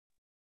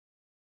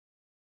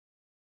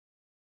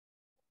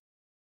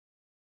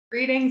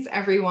Greetings,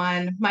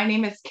 everyone. My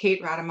name is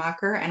Kate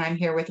Rademacher, and I'm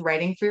here with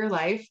Writing for Your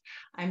Life.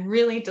 I'm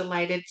really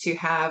delighted to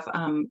have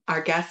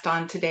our guest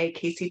on today,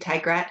 Casey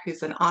Tygrett,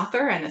 who's an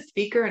author and a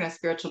speaker and a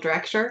spiritual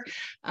director.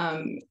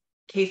 Um,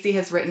 Casey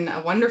has written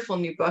a wonderful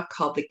new book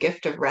called The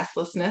Gift of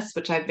Restlessness,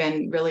 which I've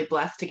been really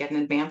blessed to get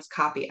an advanced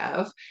copy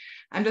of.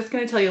 I'm just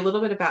going to tell you a little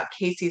bit about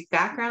Casey's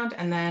background,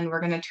 and then we're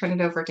going to turn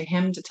it over to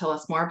him to tell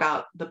us more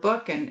about the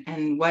book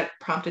and what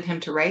prompted him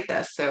to write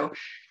this. So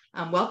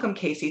welcome,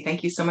 Casey.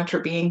 Thank you so much for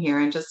being here.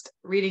 And just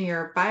reading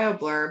your bio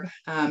blurb,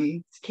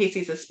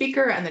 Casey's a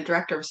speaker and the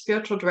director of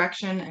spiritual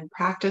direction and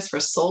practice for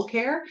soul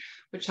care,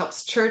 which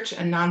helps church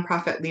and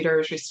nonprofit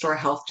leaders restore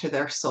health to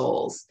their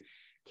souls.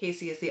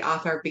 Casey is the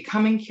author of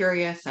Becoming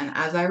Curious and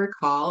As I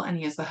Recall, and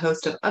he is the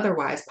host of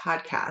Otherwise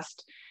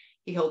podcast.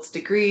 He holds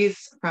degrees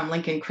from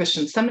Lincoln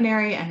Christian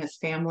Seminary and his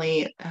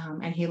family,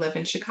 and he lives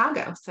in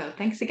Chicago. So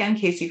thanks again,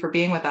 Casey, for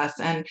being with us.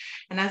 And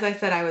as I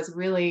said, I was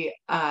really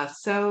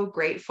so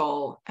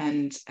grateful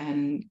and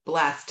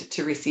blessed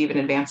to receive an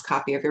advanced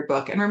copy of your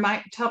book. And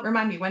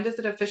remind me, when does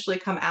it officially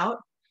come out?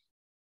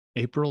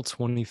 April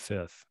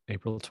 25th.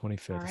 April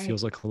 25th. All It right.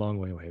 feels like a long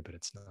way away, but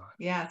it's not.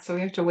 Yeah, so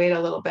we have to wait a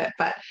little bit.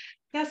 But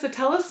yeah, so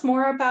tell us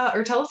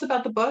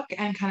about the book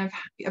and kind of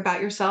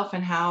about yourself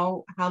and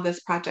how this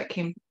project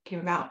came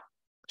about.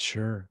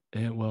 Sure.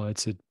 And well,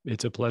 it's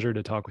a pleasure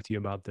to talk with you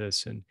about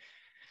this. And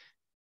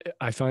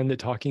I find that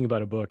talking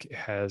about a book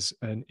has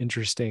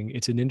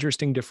it's an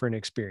interesting different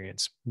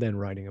experience than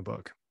writing a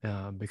book,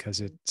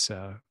 because it's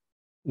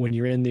when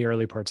you're in the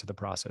early parts of the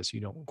process, you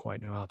don't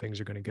quite know how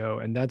things are going to go.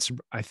 And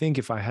I think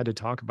if I had to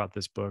talk about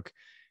this book,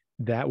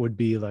 that would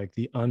be like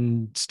the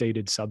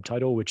unstated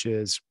subtitle, which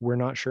is we're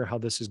not sure how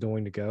this is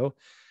going to go.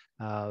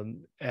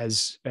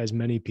 As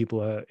many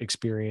people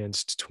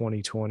experienced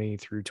 2020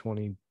 through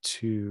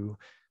 22,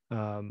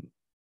 um,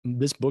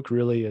 this book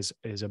really is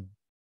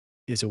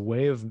a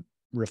way of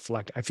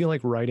reflect. I feel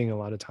like writing a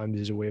lot of times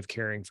is a way of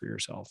caring for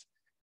yourself.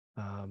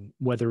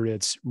 Whether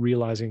it's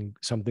realizing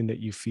something that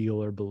you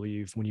feel or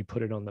believe when you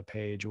put it on the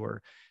page,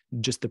 or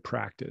just the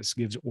practice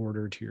gives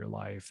order to your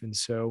life. And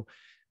so,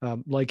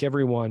 like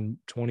everyone,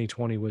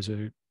 2020 was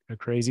a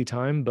crazy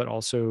time, but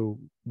also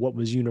what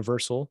was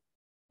universal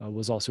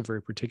was also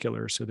very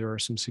particular. So there are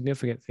some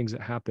significant things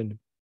that happened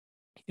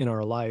in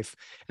our life.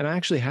 And I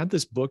actually had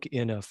this book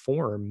in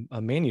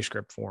a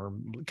manuscript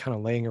form, kind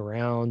of laying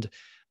around.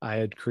 I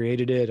had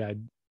created it.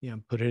 I'd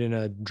put it in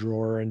a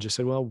drawer and just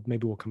said, well,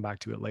 maybe we'll come back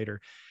to it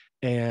later.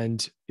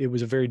 And it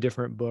was a very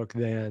different book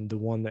than the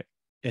one that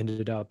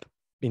ended up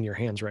in your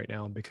hands right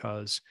now,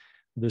 because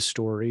the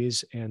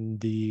stories and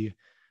the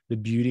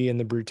beauty and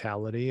the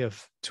brutality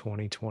of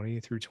 2020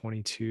 through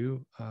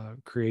 22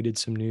 created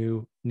some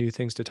new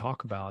things to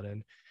talk about.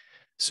 And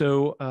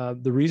so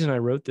the reason I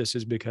wrote this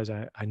is because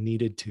I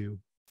needed to.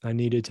 I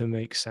needed to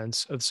make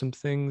sense of some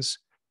things.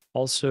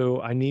 Also,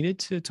 I needed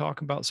to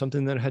talk about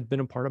something that had been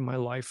a part of my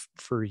life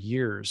for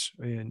years,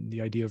 and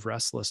the idea of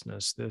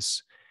restlessness,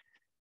 this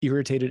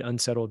irritated,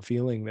 unsettled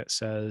feeling that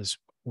says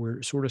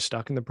we're sort of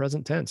stuck in the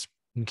present tense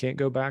and can't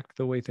go back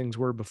the way things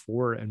were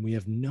before, and we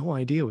have no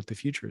idea what the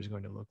future is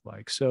going to look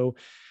like. So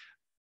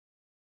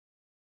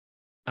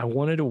I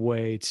wanted a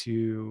way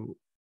to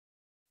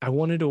I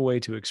wanted a way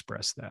to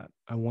express that.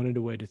 I wanted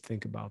a way to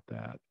think about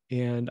that.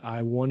 And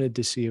I wanted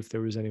to see if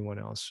there was anyone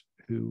else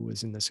who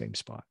was in the same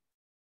spot.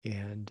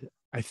 And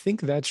I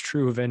think that's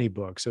true of any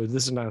book. So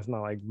this is not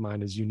like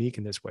mine is unique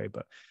in this way,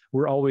 but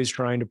we're always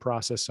trying to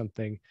process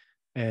something,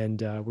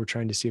 and we're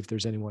trying to see if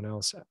there's anyone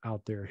else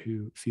out there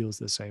who feels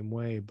the same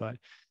way. But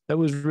that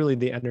was really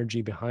the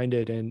energy behind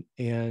it.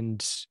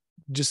 And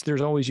just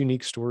there's always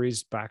unique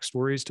stories,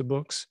 backstories to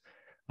books.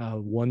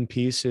 One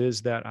piece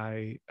is that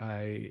I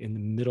in the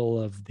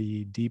middle of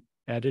the deep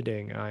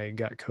editing, I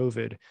got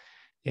COVID,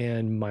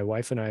 and my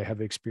wife and I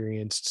have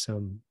experienced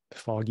some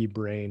foggy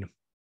brain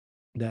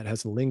that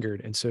has lingered.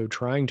 And so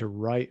trying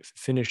to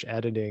finish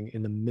editing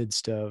in the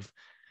midst of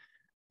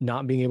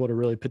not being able to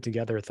really put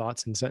together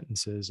thoughts and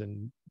sentences,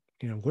 and,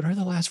 what are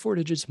the last four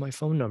digits of my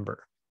phone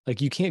number? Like,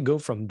 you can't go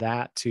from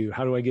that to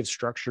how do I give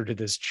structure to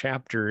this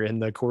chapter in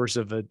the course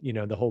of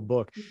the whole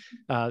book.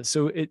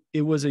 So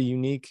it was a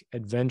unique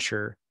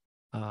adventure.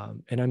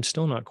 And I'm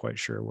still not quite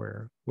sure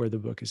where the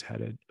book is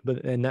headed,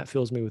 and that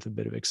fills me with a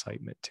bit of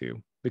excitement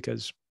too,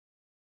 because,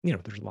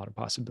 there's a lot of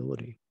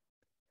possibility.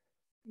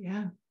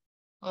 Yeah.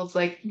 Well, it's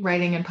like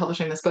writing and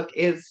publishing this book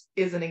is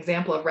an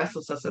example of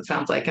restlessness, it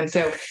sounds like. And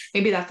so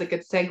maybe that's a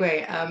good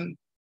segue.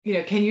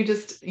 Can you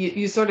just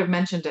you sort of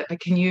mentioned it, but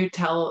can you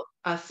tell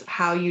us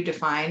how you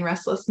define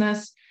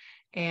restlessness?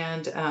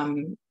 And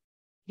and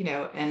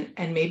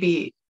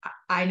maybe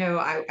I know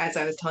as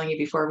I was telling you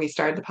before we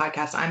started the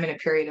podcast, I'm in a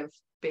period of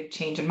big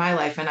change in my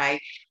life, and I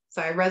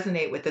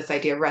resonate with this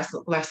idea of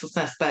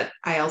restlessness, but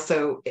I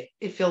also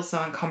it feels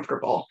so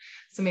uncomfortable.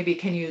 So maybe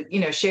can you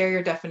share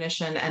your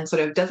definition and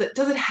sort of does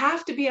it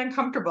have to be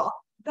uncomfortable?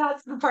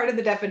 That's the part of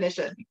the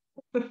definition.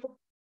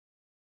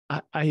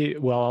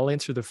 Well, I'll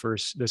answer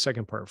the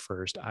second part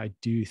first. I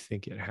do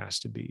think it has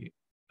to be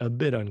a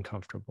bit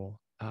uncomfortable,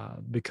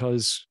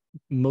 because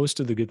most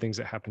of the good things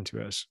that happen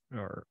to us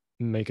are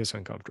make us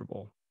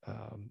uncomfortable.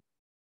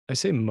 I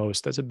say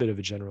most, that's a bit of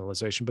a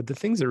generalization, but the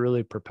things that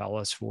really propel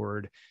us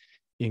forward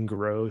in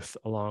growth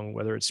along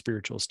whether it's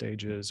spiritual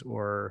stages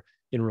or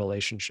in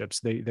relationships,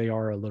 they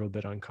are a little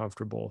bit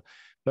uncomfortable.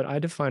 But I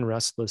define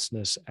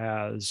restlessness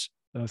as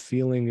a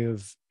feeling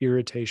of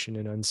irritation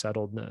and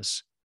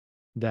unsettledness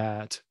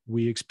that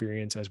we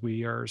experience as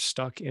we are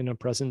stuck in a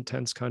present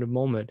tense kind of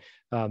moment.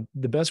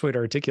 The best way to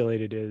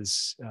articulate it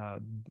is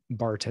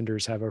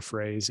bartenders have a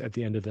phrase at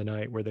the end of the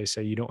night where they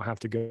say, you don't have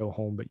to go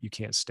home, but you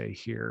can't stay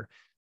here.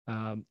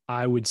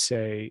 I would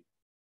say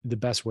the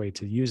best way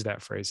to use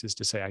that phrase is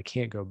to say, I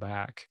can't go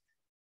back,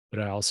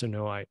 but I also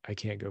know I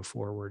can't go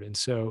forward. And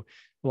so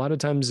a lot of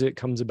times it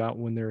comes about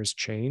when there is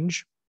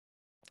change,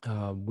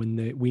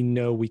 we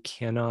know we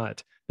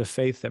cannot, the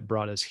faith that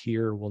brought us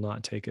here will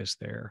not take us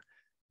there.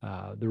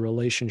 The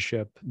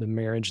relationship, the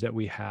marriage that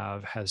we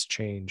have has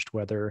changed,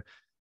 whether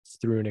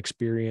through an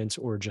experience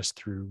or just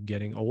through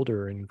getting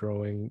older and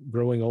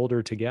growing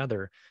older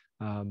together.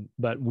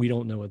 But we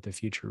don't know what the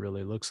future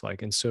really looks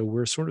like. And so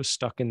we're sort of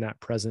stuck in that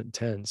present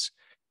tense,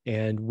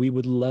 and we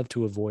would love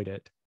to avoid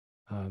it.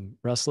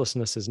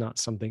 Restlessness is not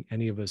something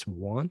any of us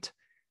want,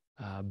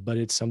 but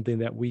it's something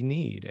that we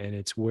need. And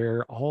it's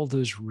where all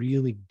those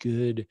really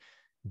good,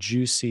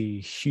 juicy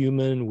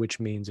human, which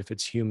means if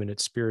it's human,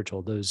 it's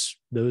spiritual,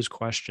 those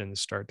questions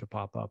start to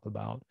pop up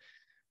about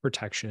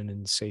protection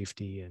and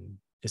safety, and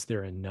is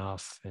there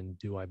enough, and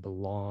do I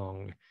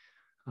belong?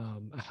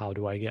 How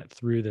do I get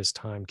through this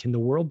time? Can the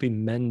world be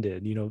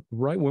mended?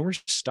 Right when we're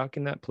stuck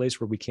in that place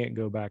where we can't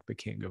go back but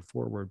can't go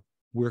forward,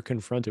 we're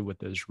confronted with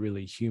those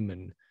really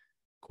human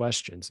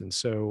questions. And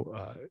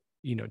so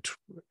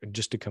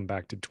just to come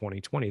back to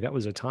 2020, that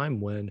was a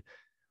time when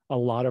a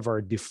lot of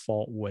our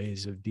default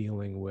ways of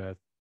dealing with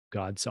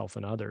God, self,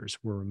 and others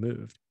were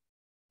removed.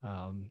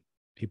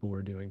 People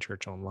were doing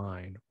church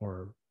online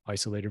or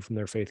isolated from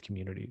their faith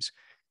communities.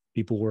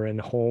 People were in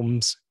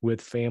homes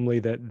with family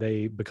that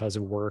they, because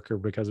of work or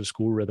because of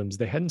school rhythms,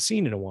 they hadn't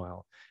seen in a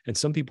while. And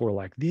some people were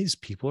like, these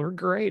people are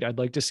great, I'd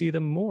like to see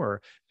them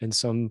more. And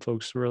some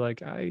folks were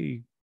like,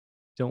 I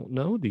don't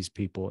know these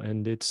people,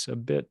 and it's a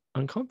bit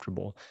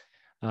uncomfortable.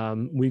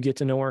 We get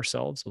to know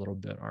ourselves a little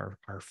bit, our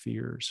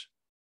fears,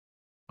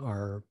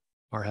 our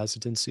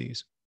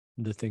hesitancies,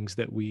 the things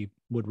that we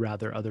would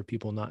rather other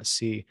people not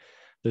see.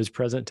 Those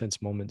present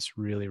tense moments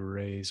really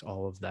raise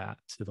all of that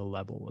to the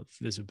level of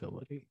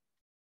visibility.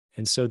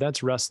 And so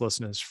that's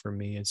restlessness for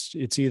me.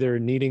 It's either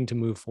needing to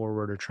move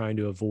forward or trying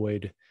to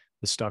avoid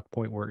the stuck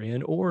point we're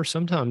in, or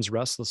sometimes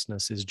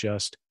restlessness is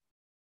just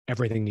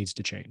everything needs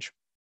to change.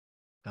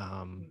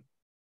 And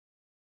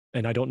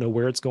I don't know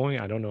where it's going.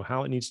 I don't know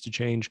how it needs to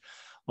change.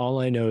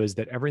 All I know is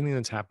that everything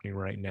that's happening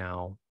right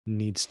now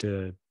needs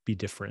to be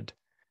different.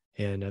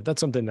 And that's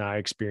something that I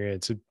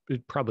experience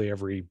probably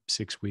every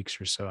 6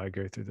 weeks or so. I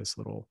go through this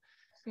little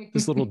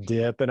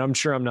dip, and I'm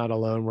sure I'm not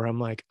alone, where I'm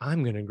like,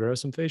 I'm going to grow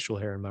some facial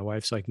hair. And my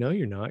wife's like, no,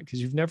 you're not,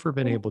 because you've never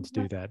been able to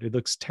do that. It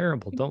looks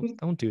terrible.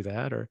 Don't do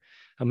that. Or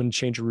I'm going to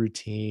change a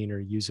routine or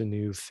use a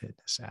new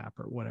fitness app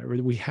or whatever.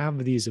 We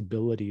have these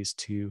abilities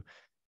to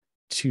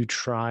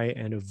try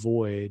and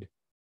avoid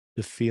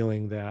the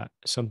feeling that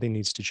something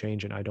needs to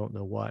change and I don't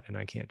know what, and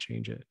I can't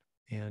change it.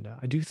 And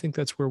I do think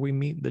that's where we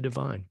meet the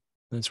divine.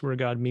 That's where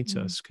God meets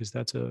us, because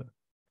that's a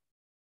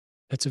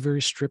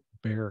very stripped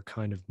bare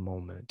kind of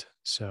moment.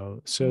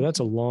 So that's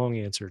a long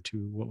answer to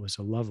what was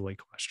a lovely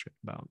question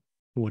about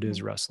what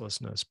is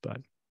restlessness,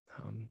 but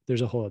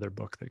there's a whole other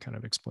book that kind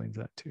of explains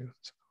that too.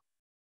 So.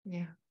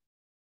 Yeah.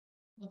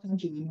 Well,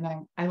 thank you.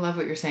 I love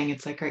what you're saying.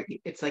 It's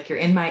like you're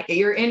in my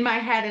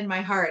head and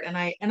my heart. And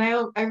I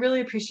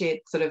really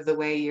appreciate sort of the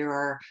way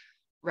you're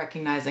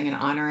recognizing and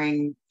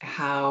honoring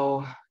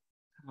how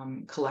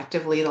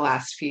collectively the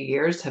last few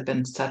years have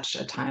been such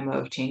a time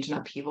of change and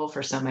upheaval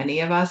for so many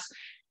of us.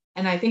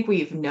 And I think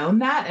we've known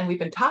that and we've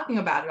been talking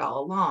about it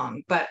all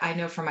along. But I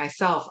know for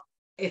myself,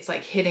 it's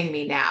like hitting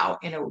me now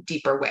in a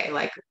deeper way.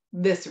 Like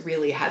this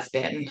really has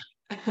been,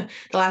 the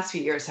last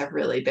few years have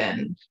really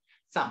been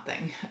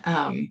something.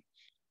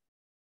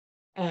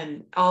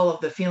 And all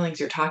of the feelings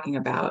you're talking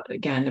about,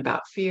 again,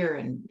 about fear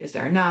and is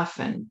there enough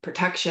and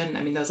protection,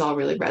 I mean, those all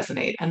really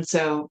resonate. And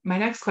so my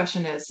next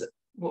question is,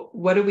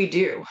 what do we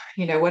do?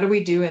 What do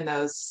we do in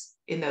those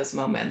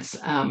moments?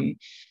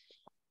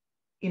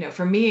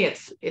 For me,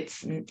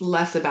 it's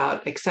less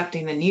about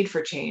accepting the need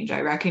for change.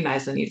 I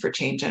recognize the need for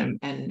change, and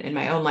in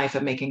my own life,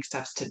 of making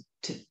steps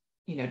to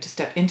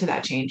step into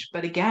that change.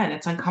 But again,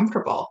 it's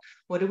uncomfortable.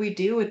 What do we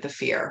do with the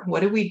fear?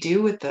 What do we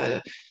do with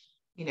the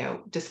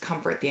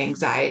discomfort, the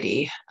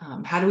anxiety?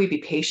 How do we be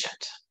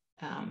patient?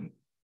 Can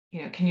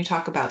you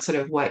talk about sort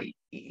of what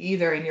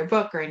either in your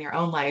book or in your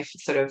own life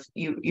sort of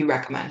you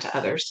recommend to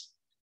others?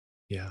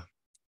 Yeah.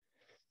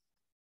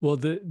 Well,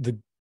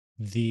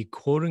 the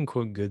quote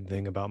unquote good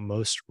thing about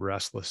most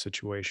restless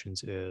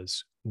situations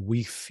is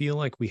we feel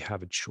like we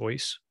have a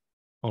choice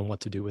on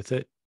what to do with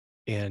it,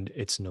 and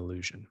it's an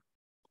illusion.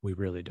 We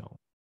really don't.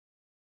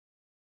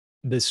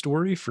 The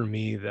story for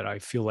me that I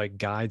feel like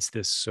guides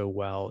this so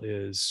well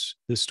is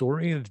the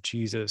story of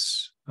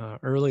Jesus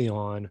early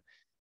on.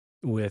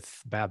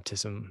 with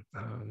baptism,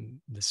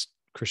 this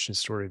Christian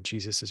story of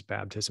Jesus's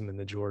baptism in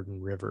the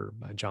Jordan River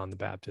by John the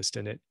Baptist.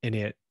 And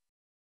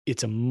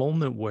it's a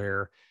moment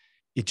where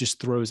it just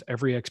throws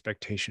every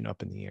expectation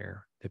up in the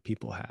air that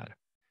people had,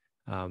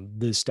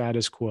 the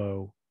status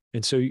quo.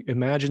 And so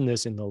imagine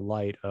this in the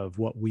light of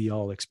what we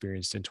all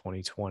experienced in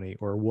 2020,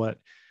 or what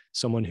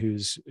someone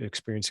who's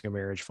experiencing a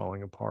marriage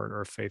falling apart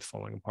or a faith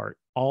falling apart,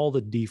 all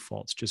the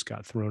defaults just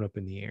got thrown up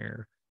in the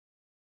air.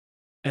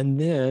 And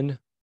then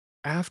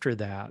after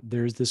that,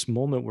 there's this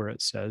moment where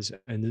it says,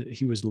 and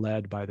he was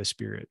led by the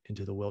Spirit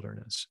into the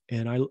wilderness.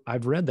 And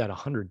I've read that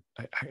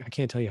I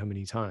can't tell you how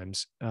many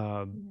times,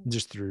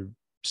 just through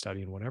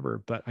study and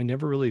whatever, but I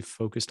never really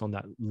focused on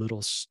that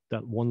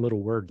one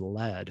little word,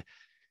 led.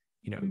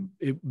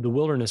 The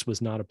wilderness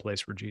was not a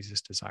place where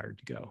Jesus desired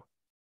to go.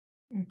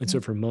 And so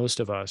for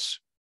most of us,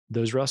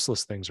 those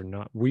restless things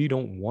we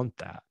don't want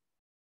that.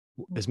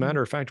 As a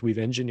matter of fact, we've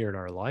engineered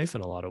our life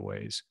in a lot of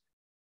ways,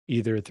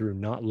 either through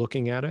not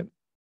looking at it,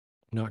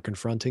 not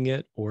confronting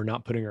it, or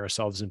not putting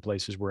ourselves in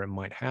places where it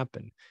might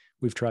happen.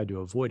 We've tried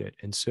to avoid it.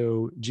 And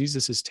so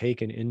Jesus is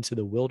taken into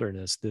the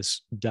wilderness,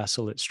 this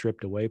desolate,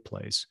 stripped away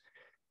place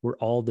where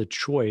all the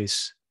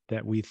choice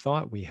that we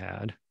thought we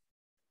had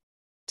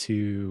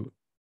to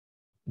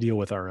deal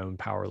with our own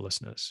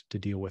powerlessness, to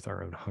deal with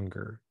our own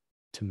hunger,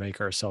 to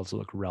make ourselves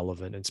look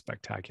relevant and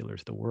spectacular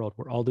to the world,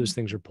 where all those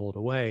things are pulled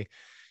away.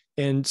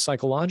 And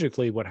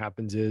psychologically, what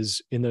happens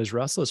is in those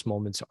restless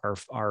moments,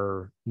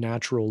 our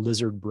natural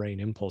lizard brain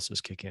impulses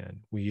kick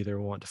in. We either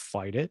want to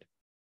fight it.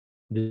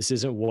 This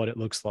isn't what it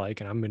looks like,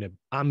 and I'm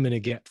gonna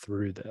get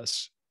through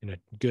this in a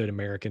good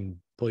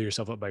American pull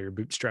yourself up by your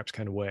bootstraps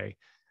kind of way.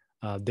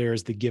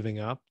 There's the giving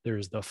up.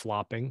 There's the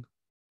flopping,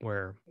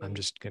 where I'm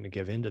just going to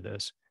give into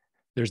this.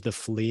 There's the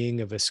fleeing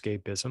of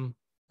escapism.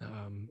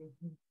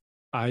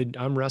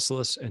 I'm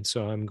restless, and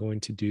so I'm going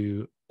to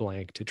do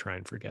blank to try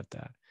and forget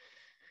that.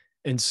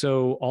 And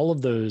so all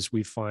of those,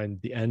 we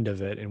find the end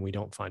of it and we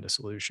don't find a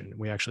solution.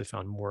 We actually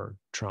found more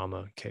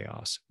trauma,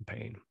 chaos, and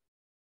pain.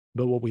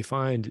 But what we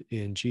find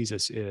in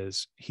Jesus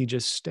is he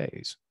just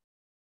stays.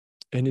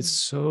 And it's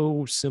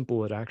so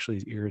simple, it actually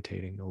is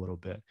irritating a little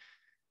bit.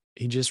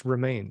 He just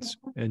remains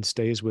and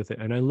stays with it.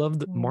 And I love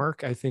that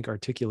Mark, I think,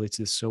 articulates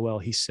this so well.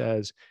 He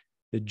says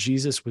that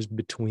Jesus was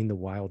between the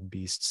wild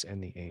beasts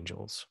and the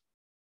angels.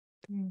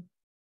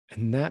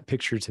 And that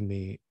picture to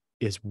me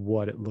is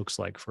what it looks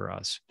like for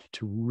us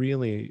to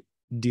really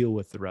deal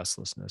with the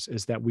restlessness,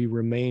 is that we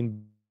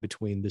remain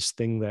between this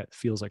thing that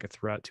feels like a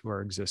threat to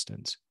our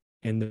existence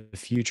and the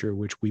future,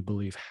 which we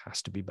believe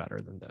has to be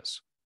better than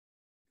this.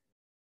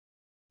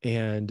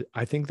 And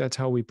I think that's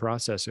how we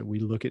process it. We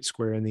look it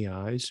square in the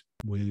eyes,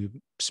 we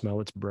smell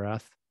its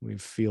breath, we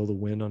feel the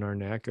wind on our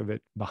neck of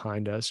it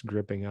behind us,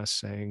 gripping us,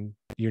 saying,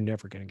 you're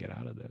never going to get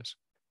out of this.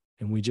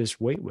 And we just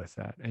wait with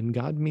that. And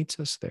God meets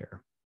us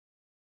there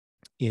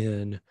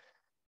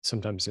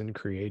sometimes in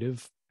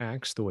creative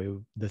acts,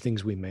 the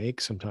things we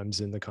make, sometimes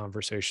in the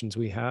conversations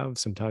we have,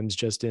 sometimes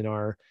just in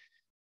our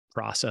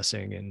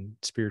processing and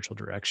spiritual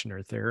direction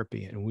or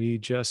therapy. And we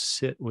just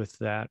sit with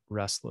that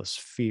restless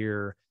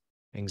fear,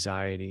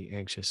 anxiety,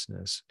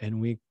 anxiousness,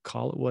 and we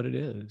call it what it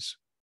is.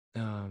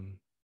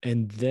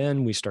 And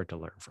then we start to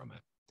learn from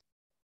it.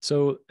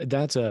 So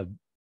that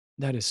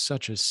is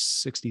such a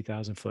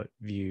 60,000 foot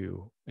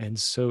view and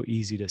so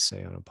easy to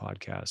say on a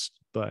podcast.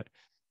 But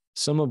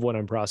some of what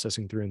I'm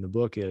processing through in the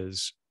book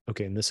is,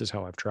 okay, and this is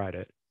how I've tried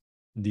it.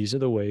 These are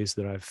the ways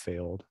that I've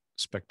failed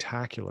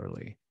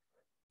spectacularly.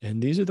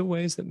 And these are the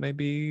ways that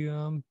maybe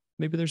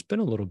there's been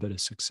a little bit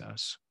of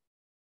success.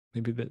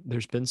 Maybe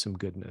there's been some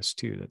goodness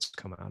too that's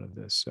come out of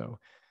this. So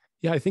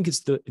yeah, I think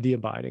it's the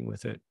abiding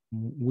with it.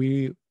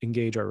 We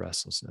engage our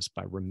restlessness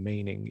by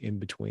remaining in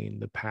between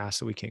the past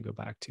that we can't go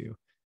back to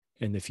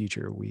and the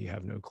future we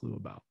have no clue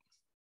about.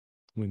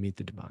 We meet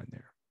the divine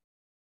there.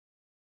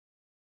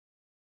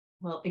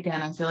 Well,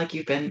 again, I feel like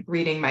you've been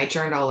reading my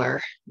journal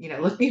or,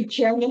 looking,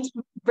 sharing into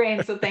my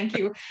brain. So thank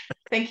you.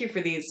 Thank you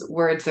for these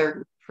words.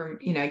 They're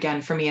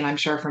again, for me, and I'm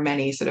sure for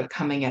many, sort of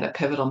coming at a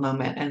pivotal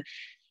moment. And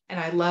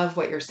I love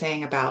what you're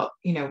saying about,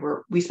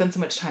 we spend so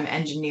much time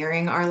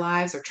engineering our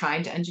lives or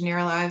trying to engineer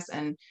our lives.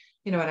 And,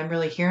 what I'm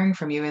really hearing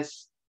from you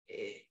is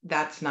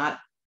that's not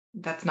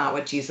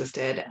what Jesus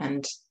did.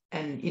 And,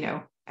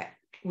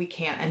 we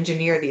can't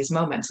engineer these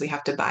moments. We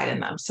have to abide in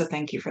them. So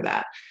thank you for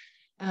that.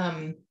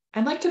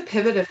 I'd like to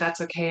pivot, if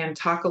that's okay, and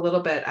talk a little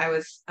bit. I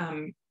was,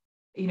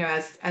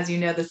 as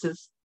this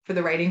is for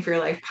the Writing for Your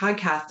Life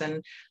podcast,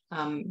 and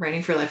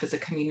Writing for Your Life is a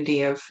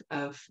community of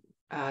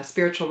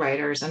spiritual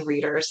writers and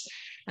readers.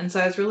 And so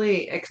I was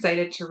really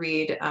excited to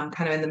read,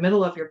 kind of in the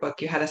middle of your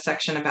book, you had a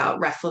section about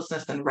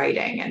restlessness and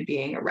writing and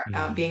being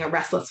a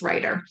restless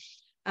writer.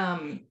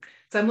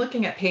 So I'm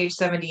looking at page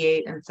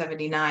 78 and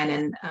 79,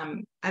 and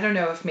I don't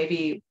know if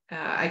maybe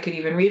I could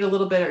even read a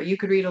little bit, or you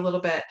could read a little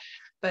bit.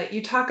 But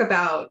you talk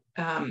about,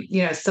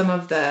 some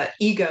of the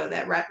ego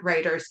that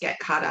writers get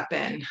caught up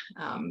in.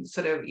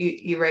 Sort of,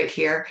 you write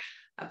here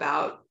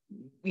about,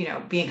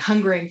 being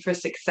hungering for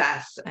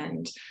success,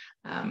 and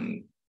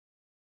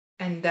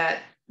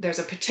that there's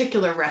a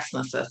particular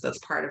restlessness that's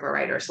part of a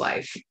writer's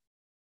life.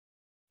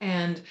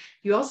 And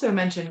you also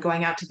mentioned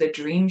going out to the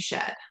dream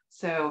shed.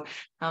 So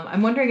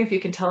I'm wondering if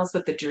you can tell us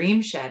what the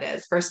dream shed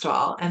is, first of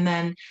all, and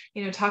then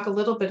talk a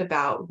little bit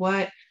about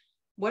what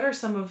are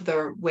some of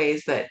the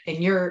ways that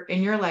in your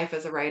life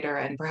as a writer,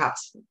 and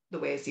perhaps the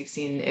ways you've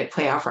seen it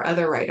play out for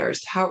other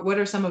writers. What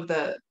are some of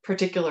the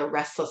particular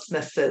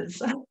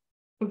restlessnesses,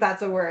 if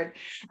that's a word,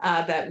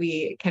 that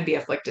we can be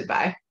afflicted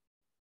by?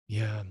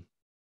 Yeah.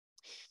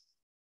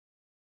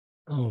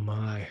 Oh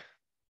my.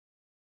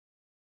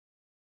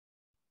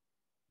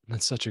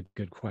 That's such a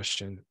good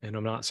question. And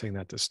I'm not saying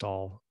that to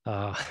stall.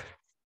 I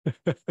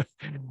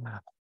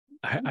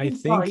Well,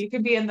 think, you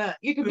could be in the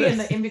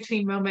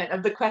in-between moment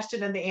of the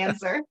question and the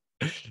answer.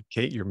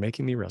 Kate, you're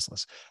making me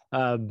restless.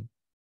 Um,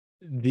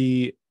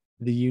 the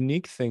the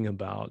unique thing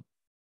about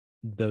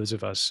those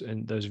of us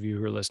and those of you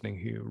who are listening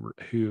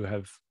who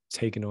have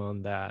taken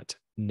on that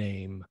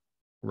name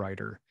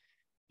writer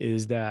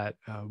is that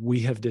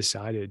we have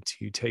decided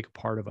to take a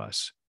part of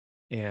us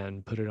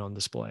and put it on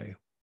display.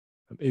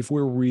 If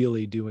we're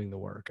really doing the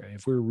work,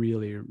 if we're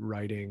really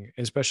writing,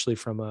 especially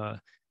from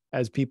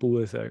as people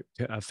with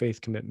a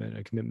faith commitment,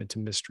 a commitment to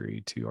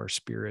mystery, to our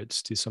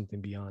spirits, to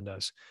something beyond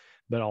us,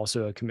 but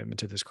also a commitment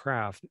to this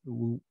craft,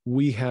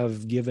 we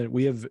have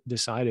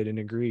decided and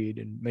agreed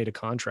and made a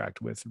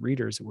contract with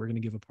readers that we're going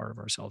to give a part of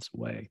ourselves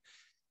away.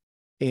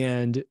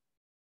 And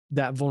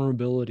that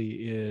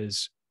vulnerability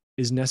is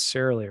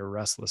necessarily a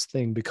restless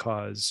thing,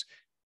 because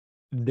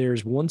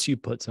once you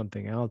put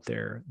something out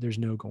there, there's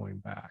no going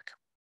back.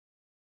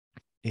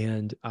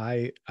 And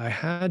I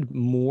had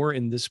more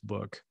in this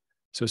book.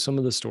 So some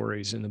of the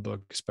stories in the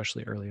book,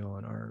 especially early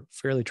on, are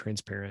fairly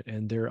transparent,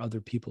 and they're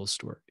other people's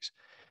stories.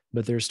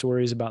 But they're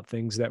stories about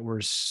things that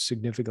were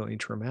significantly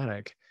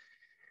traumatic.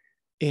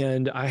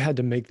 And I had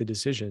to make the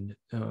decision,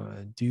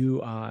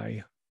 do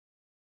I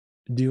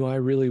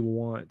really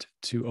want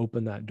to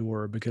open that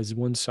door? Because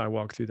once I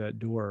walk through that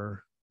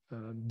door,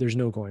 there's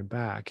no going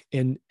back.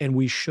 And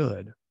we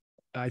should.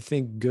 I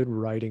think good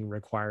writing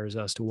requires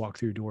us to walk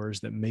through doors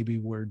that maybe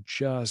we're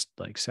just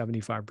like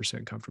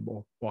 75%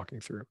 comfortable walking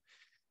through.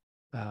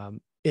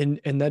 And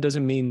that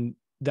doesn't mean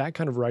that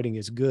kind of writing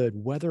is good,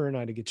 whether or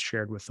not it gets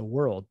shared with the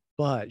world.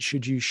 But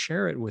should you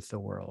share it with the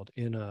world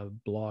in a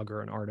blog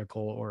or an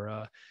article or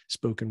a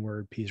spoken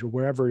word piece or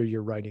wherever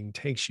your writing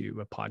takes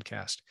you, a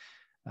podcast,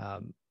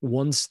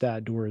 once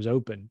that door is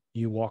open,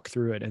 you walk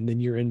through it, and then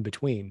you're in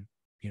between.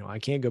 I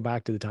can't go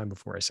back to the time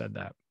before I said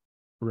that,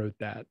 wrote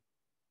that,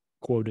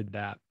 quoted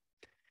that,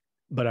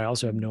 but I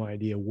also have no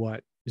idea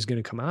what is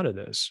going to come out of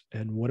this,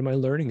 and what am I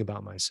learning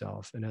about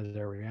myself, and as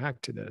I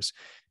react to this.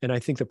 And I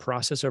think the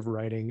process of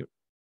writing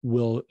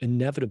will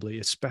inevitably,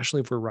 especially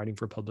if we're writing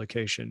for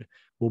publication,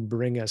 will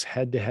bring us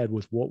head to head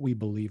with what we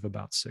believe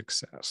about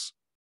success.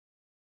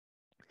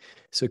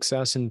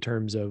 Success in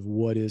terms of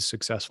what is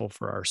successful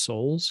for our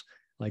souls,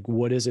 like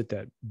what is it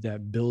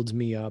that builds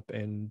me up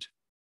and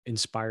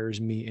inspires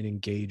me and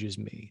engages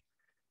me,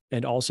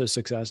 and also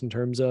success in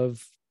terms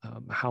of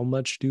how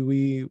much do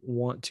we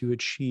want to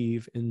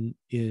achieve in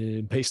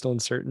based on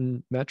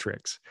certain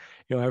metrics.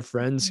 I have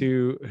friends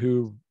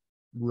who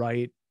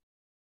write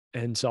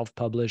and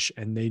self-publish,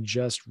 and they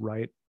just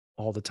write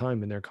all the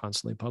time, and they're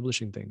constantly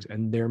publishing things,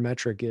 and their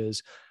metric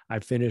is, I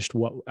finished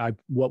what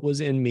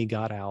was in me,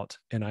 got out,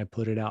 and I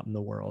put it out in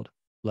the world.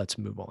 Let's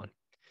move on.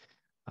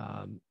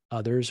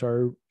 Others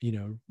are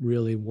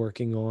really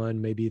working on,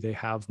 maybe they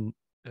have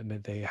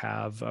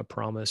a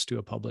promise to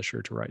a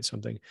publisher to write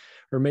something,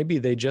 or maybe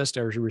they just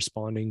are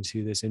responding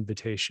to this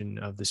invitation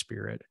of the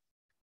Spirit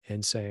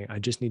and saying, I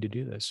just need to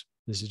do this.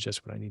 This is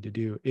just what I need to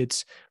do.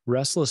 It's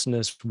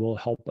restlessness will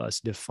help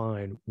us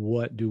define,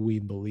 what do we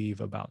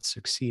believe about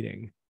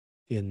succeeding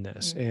in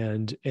this?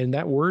 And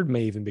that word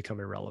may even become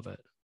irrelevant.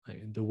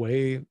 The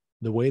way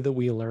that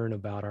we learn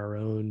about our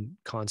own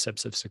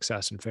concepts of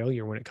success and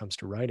failure when it comes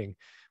to writing,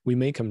 we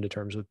may come to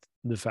terms with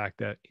the fact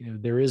that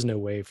there is no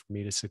way for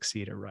me to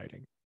succeed at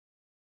writing.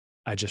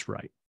 I just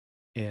write,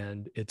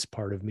 and it's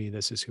part of me.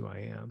 This is who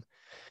I am.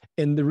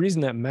 And the reason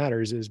that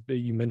matters is,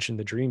 you mentioned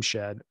the Dream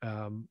Shed.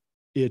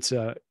 It's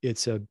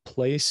a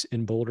place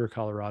in Boulder,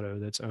 Colorado,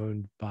 that's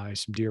owned by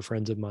some dear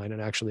friends of mine,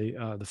 and actually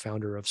the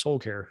founder of Soul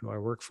Care, who I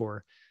work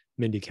for,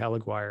 Mindy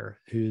Caliguire,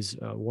 who's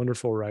a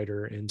wonderful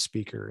writer and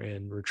speaker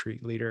and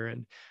retreat leader.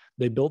 And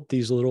they built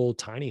these little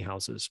tiny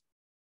houses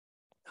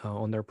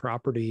on their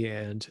property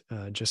and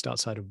just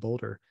outside of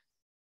Boulder.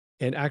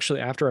 And actually,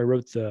 after I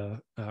wrote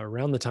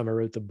around the time I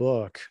wrote the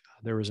book,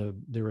 there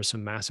were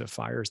some massive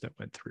fires that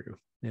went through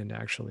and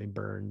actually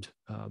burned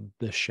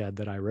the shed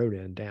that I wrote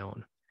in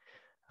down.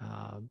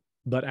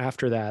 But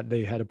after that,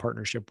 they had a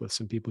partnership with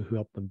some people who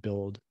helped them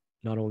build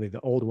not only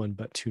the old one,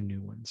 but 2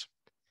 new ones.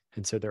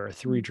 And so there are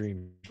 3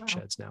 dream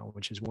sheds now,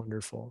 which is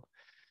wonderful.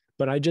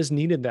 But I just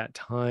needed that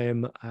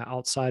time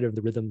outside of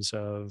the rhythms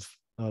of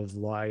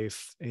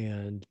life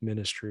and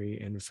ministry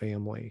and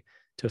family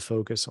to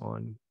focus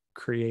on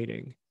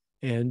creating.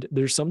 And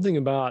there's something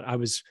about,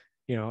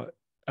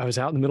 I I was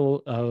out in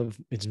the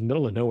it's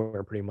middle of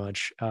nowhere pretty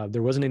much.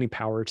 There wasn't any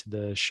power to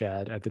the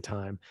shed at the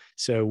time.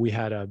 So we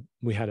had a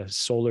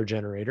solar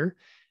generator,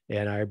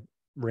 and I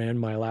ran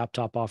my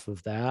laptop off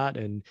of that.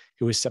 And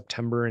it was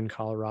September in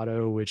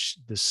Colorado, which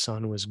the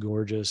sun was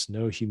gorgeous,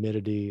 no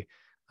humidity.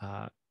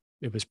 Uh,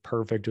 it was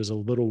perfect. It was a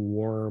little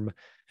warm.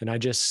 And I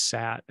just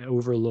sat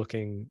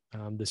overlooking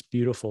this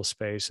beautiful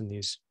space and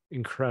these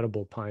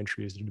incredible pine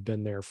trees that had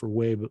been there for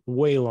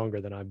way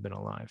longer than I've been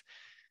alive.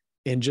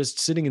 And just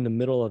sitting in the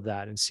middle of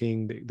that and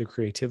seeing the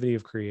creativity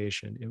of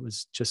creation, it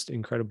was just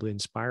incredibly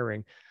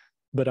inspiring.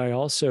 But I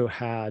also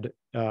had,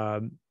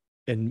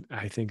 and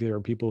I think there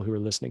are people who are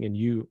listening, and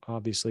you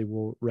obviously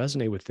will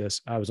resonate with this.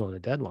 I was on a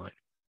deadline,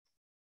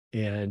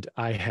 and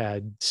I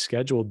had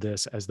scheduled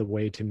this as the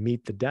way to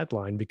meet the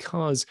deadline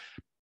because,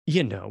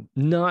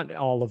 not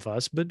all of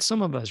us, but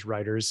some of us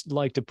writers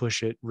like to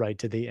push it right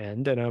to the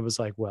end. And I was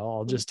like, well,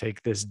 I'll just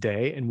take this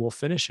day and we'll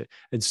finish it.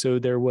 And so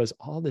there was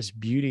all this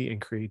beauty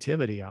and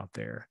creativity out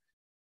there.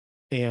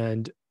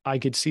 And I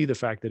could see the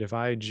fact that if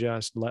I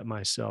just let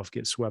myself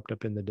get swept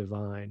up in the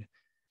divine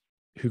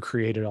who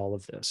created all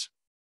of this,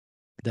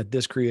 that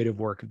this creative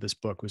work of this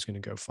book was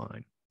going to go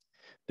fine.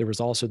 There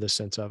was also the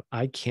sense of,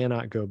 I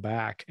cannot go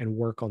back and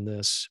work on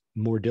this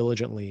more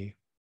diligently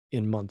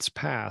in months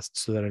past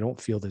so that I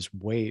don't feel this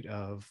weight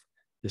of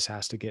this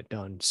has to get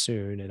done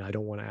soon and I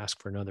don't want to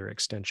ask for another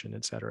extension,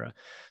 et cetera.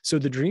 So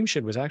the dream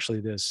shed was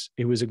actually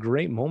it was a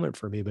great moment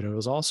for me, but it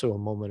was also a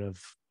moment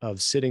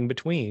of sitting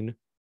between,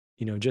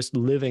 just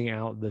living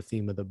out the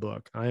theme of the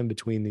book. I am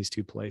between these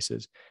two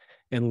places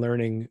and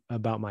learning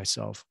about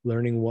myself,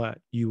 learning what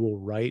you will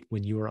write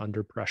when you are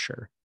under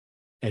pressure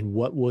and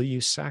what will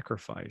you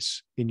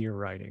sacrifice in your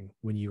writing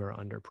when you are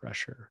under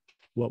pressure.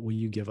 What will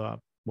you give up?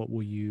 What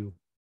will you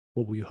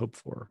hope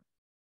for?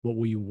 What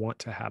will you want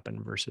to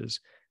happen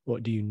versus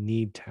what do you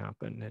need to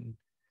happen? And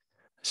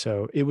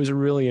so it was a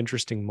really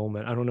interesting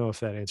moment. I don't know if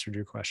that answered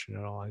your question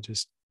at all. I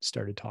just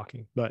started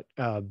talking, but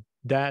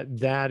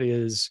that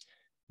is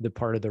the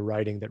part of the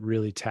writing that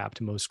really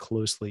tapped most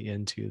closely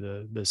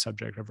into the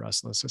subject of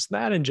restlessness.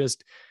 That and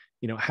just,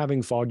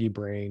 having foggy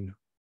brain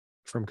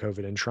from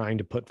COVID and trying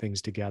to put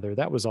things together.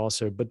 That was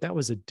also, but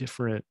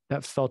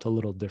that felt a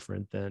little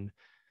different than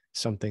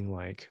something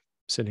like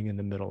sitting in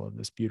the middle of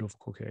this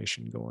beautiful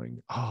creation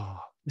going, oh,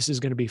 this is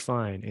going to be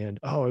fine. And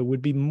oh, it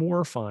would be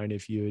more fine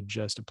if you had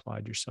just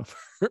applied yourself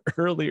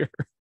earlier.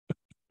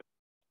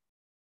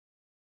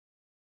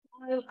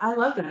 I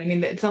love that. I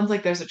mean, it sounds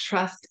like there was a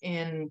trust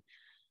in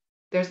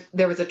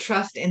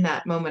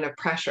that moment of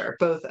pressure,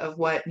 both of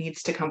what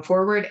needs to come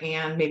forward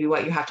and maybe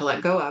what you have to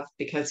let go of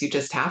because you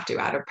just have to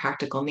out of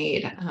practical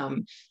need.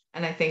 And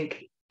I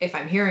think if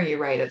I'm hearing you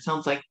right, it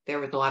sounds like there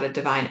was a lot of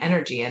divine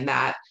energy in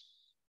that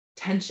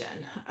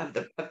tension of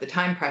the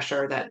time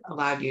pressure that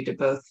allowed you to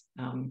both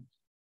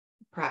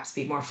perhaps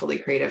be more fully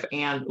creative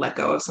and let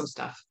go of some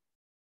stuff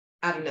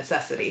out of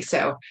necessity.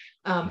 So,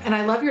 and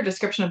I love your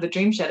description of the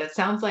dream shed. It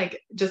sounds like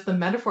just the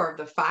metaphor of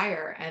the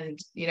fire and,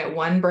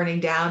 one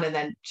burning down and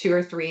then two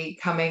or three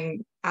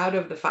coming out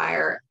of the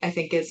fire, I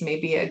think is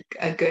maybe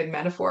a good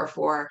metaphor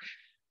for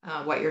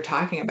what you're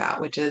talking about,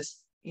 which is,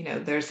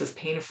 there's this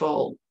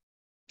painful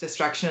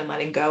destruction and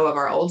letting go of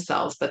our old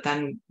selves, but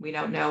then we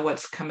don't know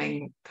what's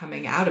coming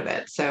out of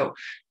it. So,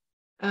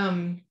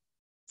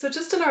 so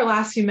just in our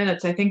last few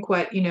minutes, I think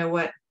what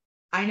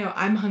I know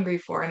I'm hungry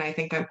for, and I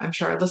think I'm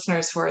sure our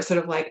listeners for, is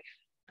sort of like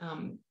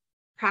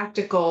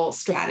practical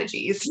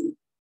strategies.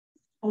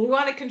 We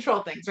want to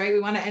control things, right? We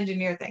want to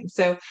engineer things.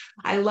 So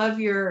I love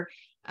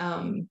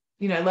I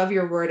love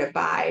your word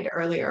abide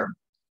earlier.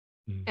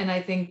 And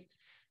I think,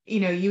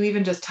 you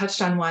even just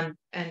touched on one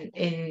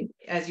and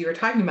as you were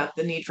talking about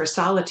the need for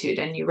solitude,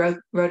 and you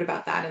wrote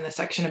about that in the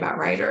section about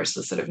writers,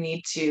 the sort of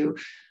need to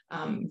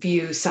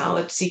view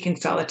seeking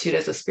solitude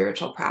as a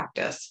spiritual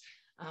practice.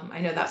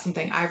 I know that's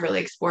something I've really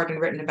explored and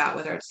written about,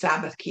 whether it's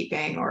Sabbath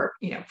keeping or,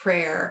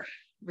 prayer,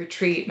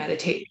 retreat,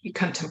 meditate,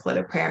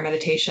 contemplative prayer,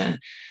 meditation.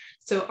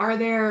 So are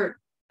there,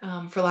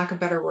 for lack of a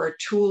better word,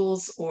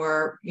 tools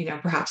or,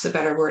 perhaps a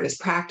better word is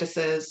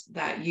practices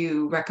that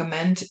you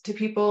recommend to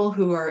people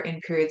who are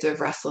in periods of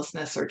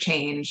restlessness or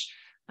change,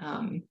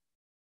 that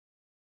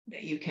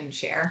you can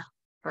share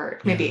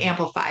or maybe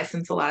amplify,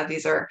 since a lot of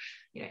these are,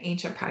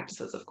 ancient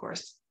practices, of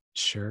course?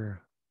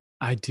 Sure.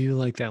 I do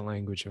like that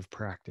language of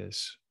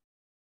practice.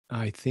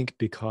 I think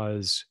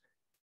because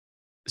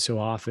so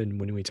often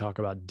when we talk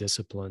about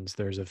disciplines,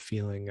 there's a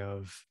feeling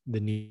of the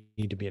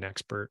need to be an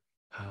expert.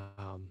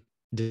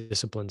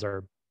 Disciplines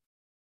are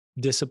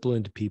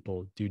disciplined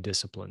people do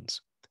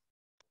disciplines,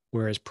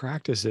 whereas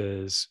practice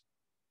is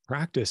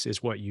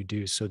what you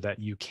do so that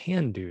you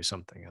can do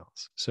something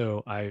else.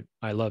 So I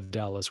love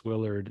Dallas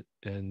Willard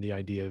and the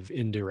idea of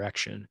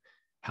indirection.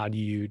 How do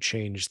you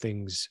change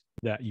things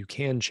that you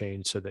can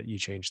change so that you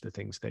change the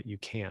things that you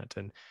can't?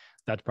 And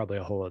that's probably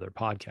a whole other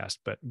podcast,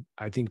 but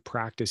I think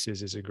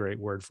practices is a great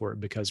word for it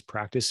because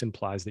practice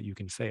implies that you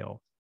can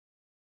fail.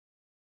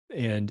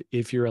 And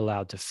if you're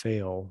allowed to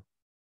fail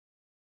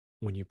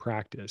when you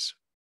practice,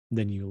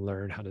 then you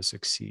learn how to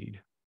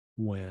succeed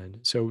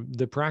so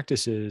the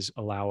practices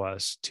allow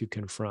us to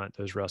confront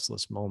those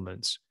restless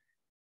moments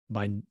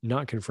by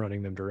not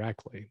confronting them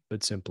directly,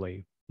 but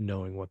simply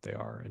knowing what they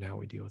are and how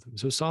we deal with them.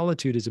 So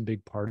solitude is a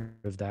big part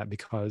of that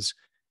because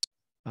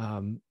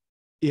um,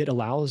 it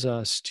allows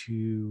us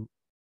to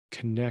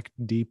connect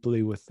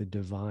deeply with the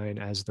divine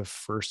as the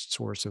first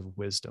source of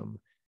wisdom.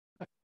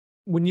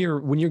 When you're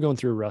going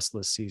through a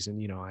restless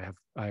season,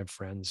 I have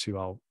friends who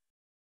I'll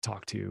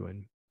talk to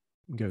and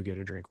go get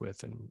a drink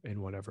with and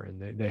whatever,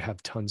 and they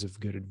have tons of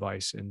good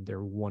advice, and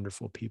they're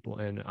wonderful people,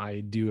 and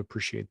I do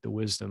appreciate the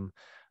wisdom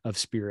of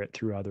spirit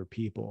through other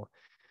people.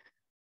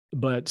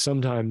 But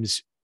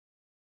sometimes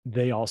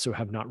they also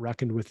have not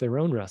reckoned with their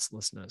own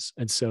restlessness,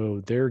 and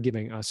so they're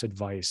giving us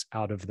advice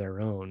out of their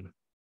own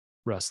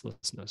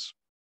restlessness,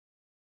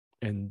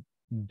 and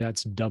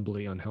that's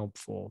doubly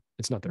unhelpful.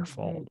 It's not their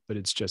fault, but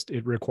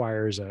it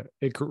requires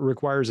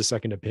a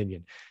second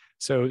opinion.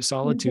 So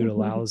solitude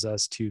allows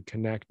us to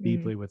connect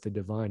deeply with the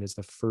divine as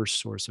the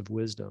first source of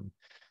wisdom.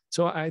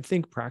 So I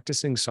think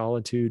practicing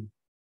solitude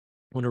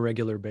on a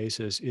regular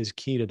basis is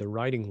key to the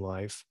writing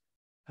life.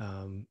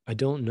 I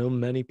don't know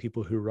many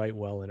people who write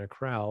well in a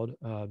crowd.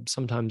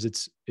 Sometimes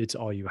it's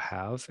all you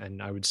have, and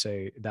I would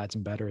say that's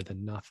better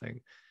than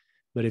nothing.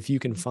 But if you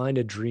can find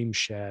a dream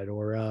shed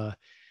or a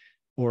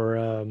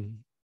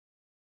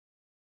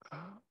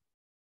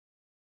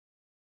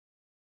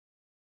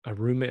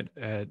room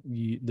at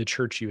the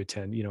church you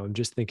attend, I'm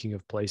just thinking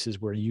of places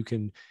where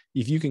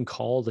if you can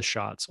call the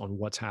shots on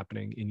what's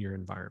happening in your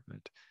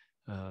environment,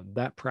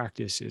 that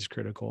practice is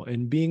critical.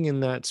 And being in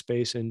that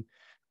space, and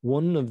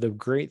one of the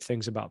great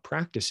things about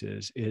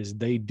practices is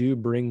they do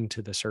bring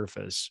to the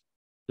surface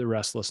the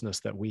restlessness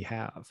that we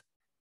have.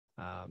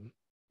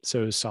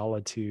 So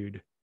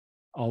solitude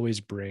always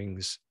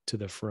brings to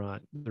the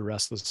front the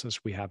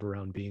restlessness we have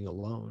around being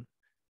alone.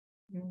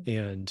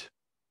 And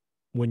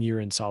when you're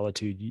in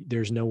solitude,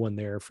 there's no one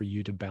there for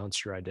you to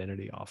bounce your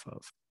identity off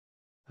of.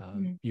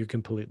 You're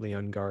completely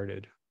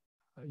unguarded.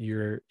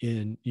 You're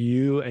in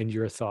you and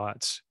your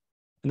thoughts.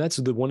 And that's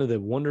one of the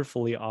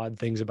wonderfully odd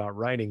things about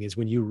writing is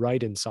when you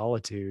write in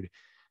solitude.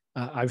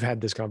 I've had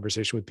this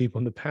conversation with people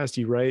in the past.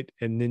 You write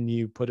and then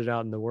you put it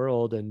out in the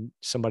world and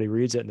somebody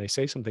reads it and they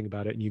say something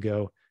about it and you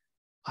go,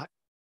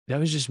 that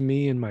was just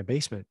me in my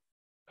basement.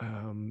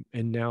 And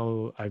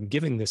now I'm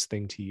giving this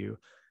thing to you.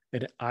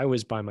 And I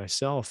was by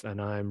myself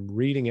and I'm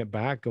reading it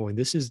back going,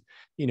 this is,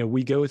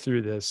 we go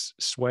through this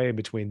sway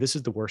between this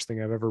is the worst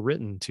thing I've ever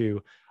written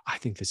to, I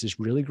think this is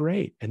really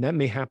great. And that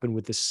may happen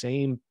with the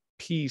same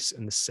piece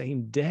and the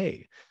same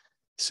day.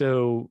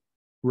 So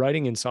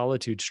writing in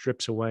solitude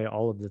strips away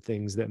all of the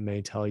things that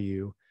may tell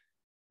you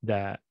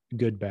that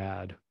good,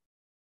 bad,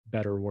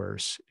 better,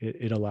 worse.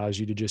 It allows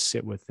you to just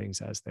sit with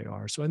things as they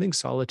are. So I think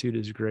solitude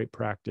is a great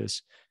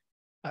practice.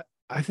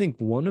 I think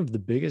one of the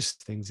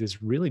biggest things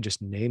is really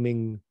just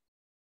naming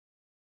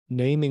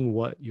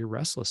what you're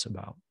restless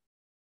about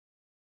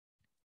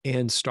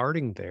and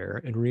starting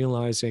there and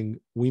realizing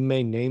we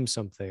may name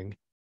something.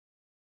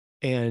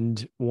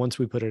 And once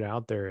we put it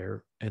out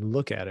there and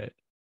look at it,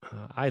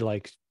 I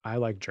like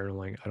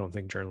journaling. I don't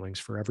think journaling's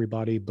for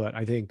everybody, but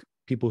I think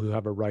people who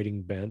have a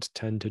writing bent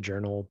tend to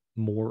journal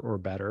more or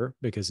better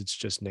because it's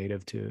just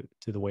native to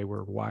the way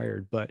we're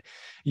wired. But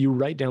you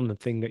write down the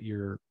thing that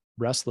you're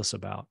restless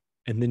about.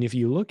 And then if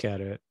you look at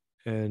it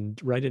and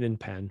write it in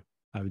pen,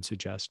 I would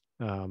suggest.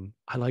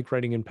 I like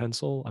writing in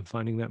pencil. I'm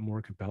finding that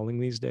more compelling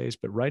these days,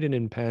 but write it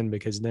in pen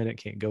because then it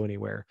can't go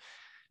anywhere.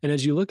 And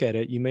as you look at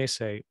it, you may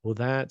say, well,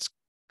 that's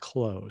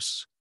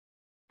close.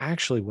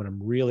 Actually, what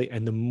I'm really,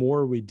 and the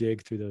more we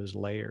dig through those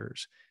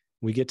layers,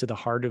 we get to the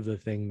heart of the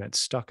thing that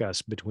stuck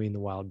us between the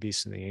wild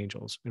beasts and the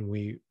angels. And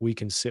we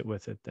can sit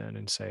with it then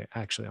and say,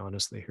 actually,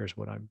 honestly, here's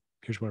what I'm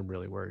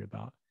really worried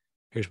about.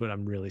 Here's what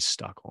I'm really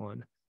stuck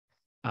on.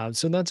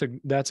 So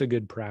that's a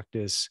good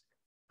practice.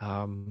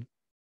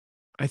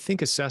 I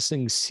think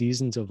assessing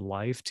seasons of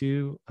life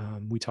too.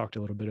 We talked a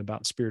little bit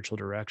about spiritual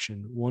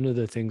direction. One of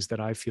the things that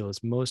I feel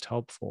is most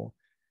helpful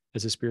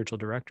as a spiritual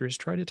director is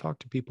try to talk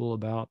to people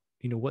about,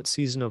 what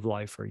season of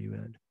life are you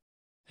in,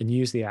 and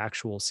use the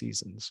actual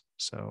seasons.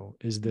 So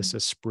is this a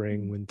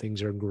spring when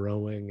things are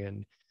growing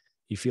and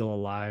you feel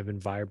alive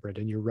and vibrant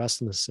and your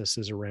restlessness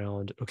is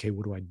around, okay,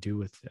 what do I do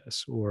with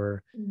this?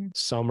 Or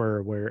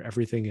summer where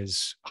everything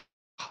is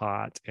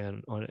hot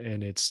and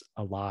it's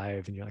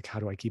alive and you're like, how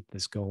do I keep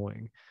this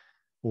going?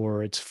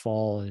 Or it's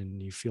fall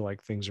and you feel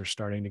like things are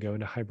starting to go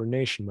into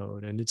hibernation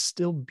mode and it's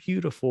still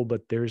beautiful,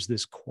 but there's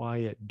this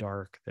quiet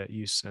dark that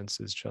you sense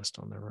is just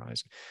on the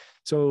horizon.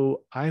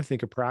 So I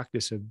think a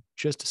practice of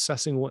just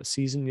assessing what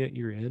season that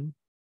you're in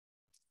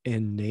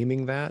and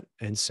naming that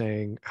and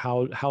saying,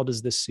 how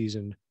does this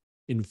season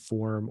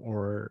inform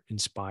or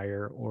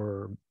inspire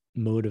or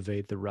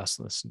motivate the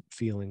restless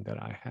feeling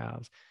that I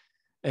have?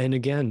 And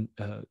again,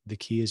 the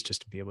key is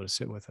just to be able to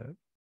sit with it,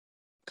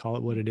 call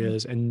it what it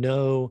is, and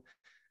know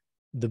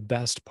the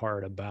best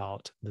part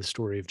about the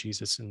story of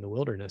Jesus in the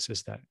wilderness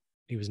is that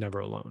he was never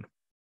alone.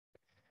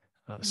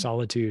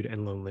 Solitude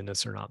and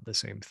loneliness are not the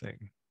same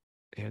thing.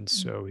 And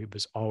so he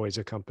was always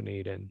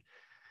accompanied. And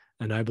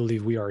And I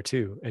believe we are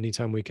too.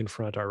 Anytime we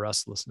confront our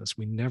restlessness,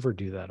 we never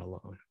do that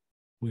alone.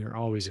 We are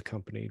always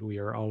accompanied. We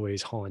are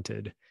always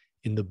haunted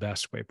in the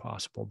best way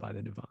possible by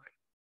the divine.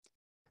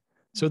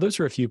 So those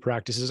are a few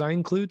practices. I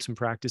include some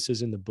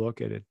practices in the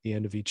book at the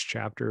end of each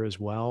chapter as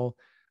well.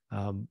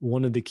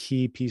 One of the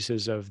key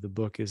pieces of the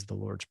book is the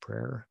Lord's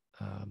Prayer.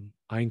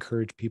 I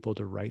encourage people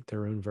to write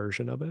their own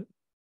version of it.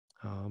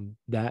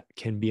 That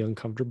can be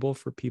uncomfortable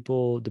for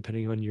people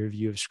depending on your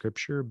view of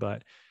scripture,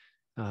 but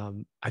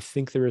I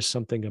think there is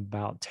something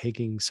about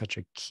taking such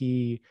a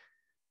key,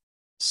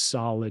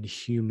 solid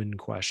human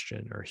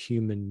question or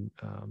human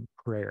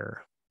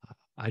prayer.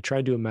 I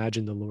tried to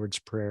imagine the Lord's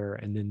Prayer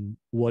and then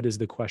what is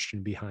the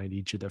question behind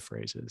each of the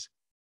phrases?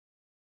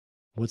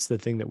 What's the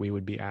thing that we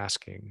would be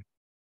asking?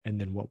 And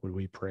then what would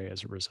we pray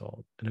as a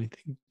result? And I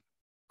think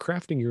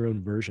crafting your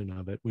own version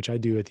of it, which I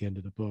do at the end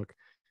of the book,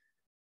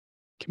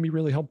 can be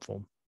really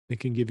helpful. It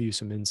can give you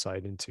some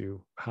insight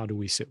into how do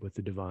we sit with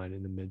the divine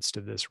in the midst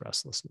of this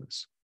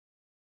restlessness.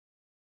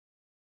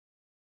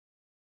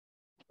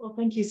 Well,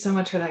 thank you so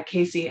much for that,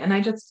 Casey. And I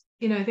just,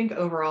 I think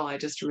overall, I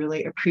just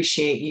really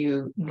appreciate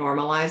you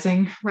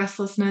normalizing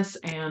restlessness.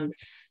 And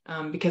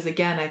because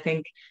again, I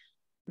think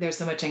there's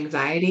so much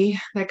anxiety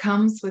that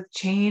comes with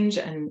change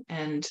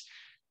and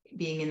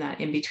being in that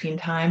in between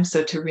time.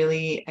 So to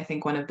really, I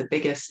think one of the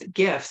biggest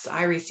gifts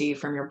I receive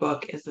from your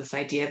book is this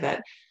idea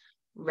that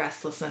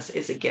restlessness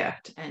is a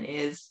gift and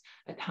is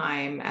a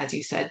time, as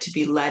you said, to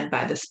be led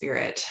by the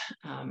Spirit.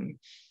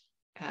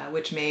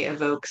 Which may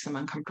evoke some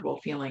uncomfortable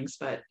feelings,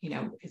 but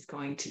is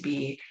going to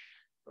be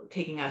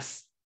taking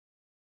us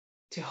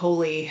to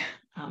holy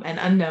and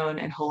unknown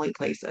and holy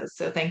places.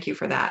 So thank you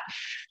for that.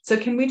 So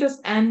can we just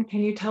end?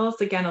 Can you tell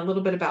us again a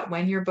little bit about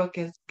when your book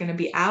is going to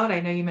be out? I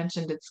know you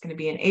mentioned it's going to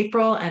be in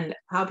April, and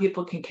how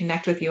people can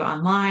connect with you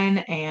online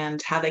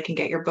and how they can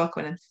get your book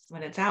when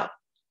it's out.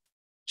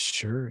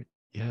 Sure.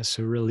 Yeah.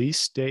 So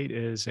release date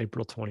is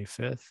April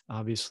 25th.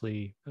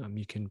 Obviously,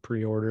 you can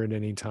pre-order it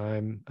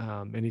anytime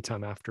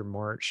after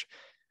March.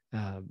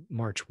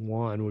 March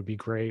 1 would be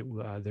great.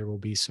 There will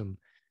be some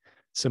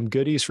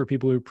goodies for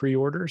people who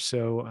pre-order.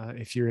 So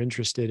if you're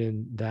interested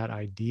in that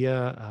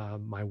idea,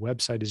 my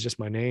website is just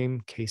my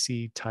name,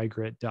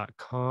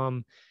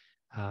 caseytygrett.com.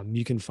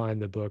 You can find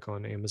the book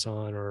on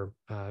Amazon or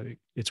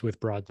it's with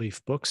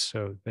Broadleaf Books.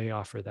 So they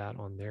offer that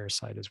on their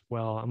site as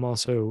well. I'm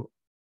also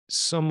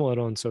somewhat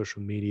on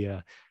social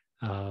media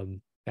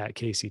at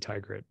Casey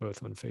Tygrett,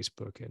 both on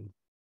Facebook and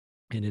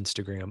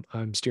Instagram.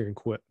 I'm steering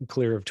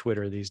clear of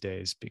Twitter these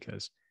days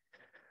because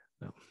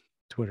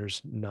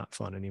Twitter's not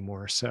fun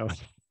anymore. So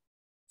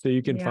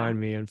you can Yeah. find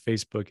me on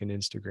Facebook and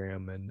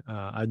Instagram. And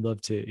I'd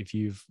love to, if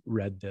you've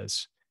read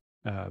this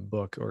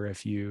book or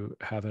if you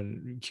have a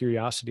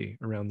curiosity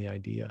around the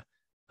idea,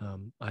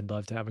 I'd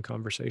love to have a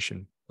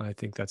conversation. I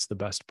think that's the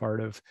best part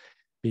of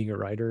being a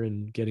writer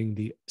and getting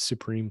the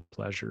supreme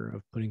pleasure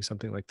of putting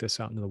something like this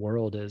out into the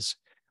world is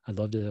I'd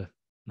love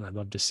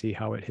to see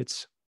how it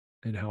hits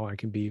and how I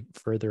can be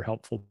further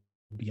helpful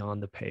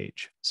beyond the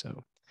page.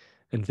 So,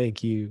 and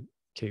thank you,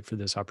 Kate, for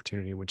this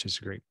opportunity, which is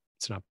great.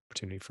 It's an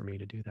opportunity for me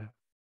to do that.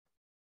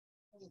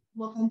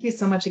 Well, thank you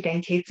so much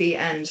again, Casey.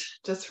 And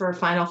just for a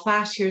final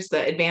flash, here's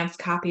the advanced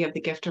copy of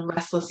The Gift of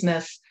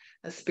Restlessness,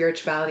 a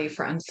spirituality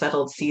for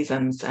unsettled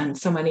seasons. And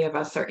so many of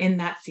us are in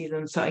that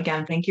season. So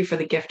again, thank you for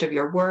the gift of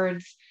your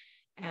words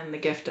and the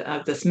gift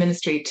of this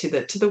ministry to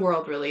the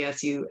world, really,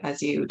 as you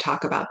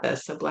talk about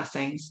this. So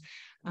blessings.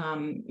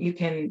 You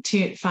can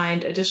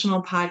find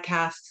additional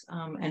podcasts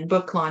and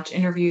book launch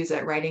interviews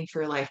at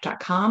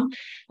writingforyourlife.com.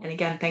 And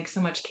again, thanks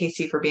so much,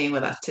 Casey, for being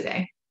with us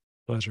today.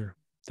 Pleasure.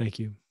 Thank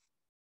you.